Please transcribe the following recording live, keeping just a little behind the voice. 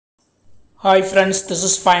Hi friends, this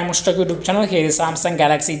is Fine Mushtaq YouTube channel. Here is Samsung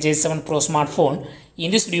Galaxy J7 Pro smartphone. In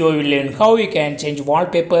this video, we will learn how you can change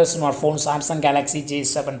wallpapers on our phone Samsung Galaxy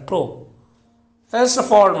J7 Pro. First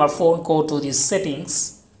of all, on our phone, go to the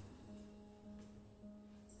settings.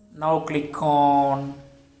 Now click on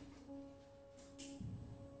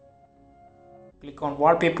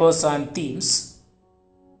wallpapers and themes.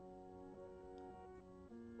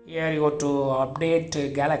 Here you go to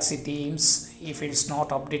update Galaxy themes if it is not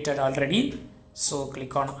updated already. So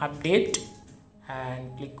click on update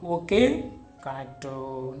and click OK. Connect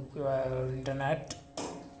to your internet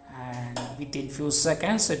and within few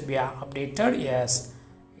seconds it will be updated. Yes,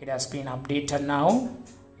 it has been updated now.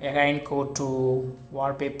 Again go to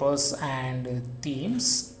wallpapers and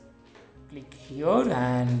themes. Click here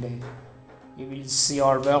and you will see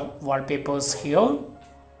all wallpapers here.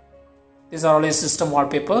 These are all system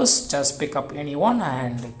wallpapers. Just pick up any one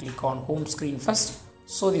and click on home screen first.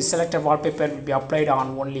 So the selected wallpaper will be applied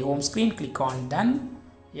on only home screen. Click on done.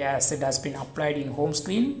 Yes, it has been applied in home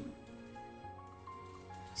screen.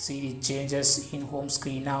 See the changes in home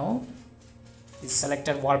screen now. The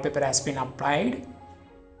selected wallpaper has been applied.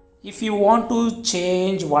 If you want to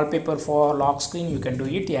change wallpaper for lock screen, you can do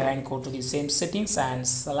it. Here and go to the same settings and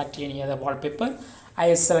select any other wallpaper.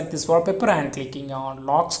 I select this wallpaper and clicking on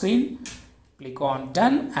lock screen. Click on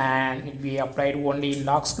done and it will be applied only in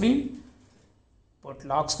lock screen. Put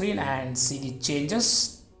lock screen and see the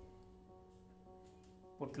changes.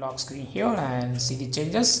 Put lock screen here and see the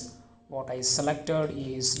changes. What I selected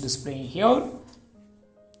is displaying here.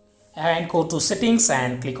 And go to settings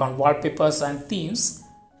and click on wallpapers and themes.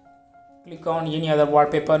 Click on any other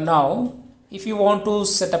wallpaper now. If you want to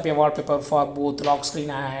set up a wallpaper for both lock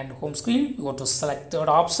screen and home screen, you go to select third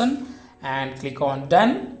option and click on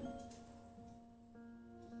done.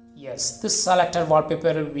 Yes, this selected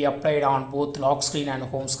wallpaper will be applied on both lock screen and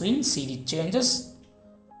home screen. See the changes.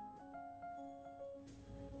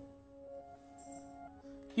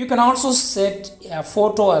 You can also set a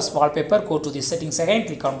photo as wallpaper. Go to the settings again,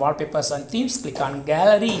 click on wallpapers and themes, click on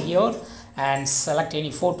gallery here and select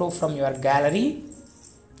any photo from your gallery.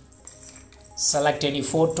 Select any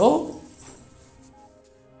photo.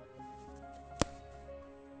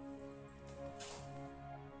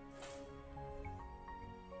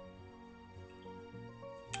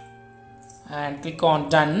 And click on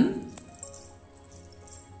done.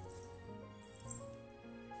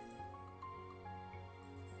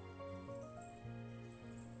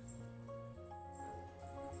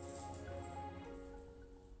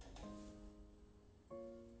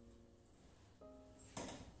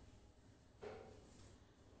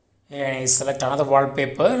 And I select another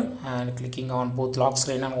wallpaper and clicking on both lock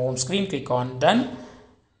screen and home screen, click on done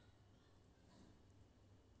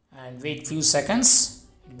and wait few seconds.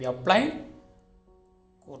 It will be applied.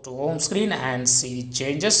 Go to home screen and see the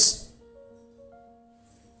changes.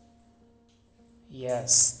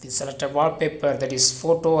 Yes, the selected wallpaper, that is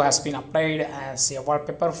photo, has been applied as a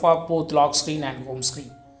wallpaper for both lock screen and home screen.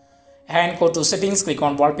 And go to settings, click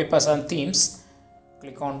on wallpapers and themes.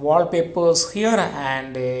 Click on wallpapers here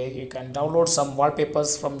and you can download some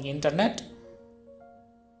wallpapers from the internet.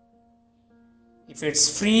 If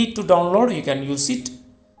it's free to download, you can use it.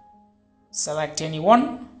 Select any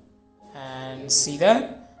one and see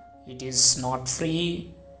that it is not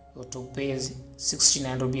free. You have to pay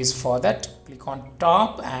 69 rupees for that. Click on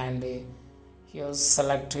top and here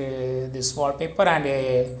select this wallpaper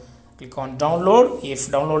and click on download. If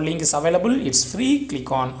download link is available, it's free.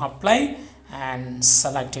 Click on apply and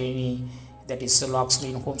select any, that is lock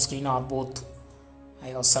screen, home screen or both. I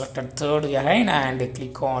have selected third again and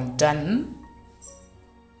click on done.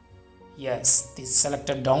 Yes, the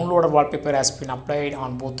selected downloaded wallpaper has been applied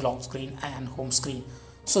on both lock screen and home screen.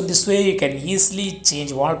 So this way you can easily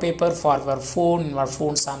change wallpaper for your phone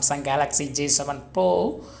Samsung Galaxy J7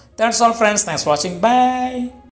 Pro. That's all friends. Thanks for watching. Bye.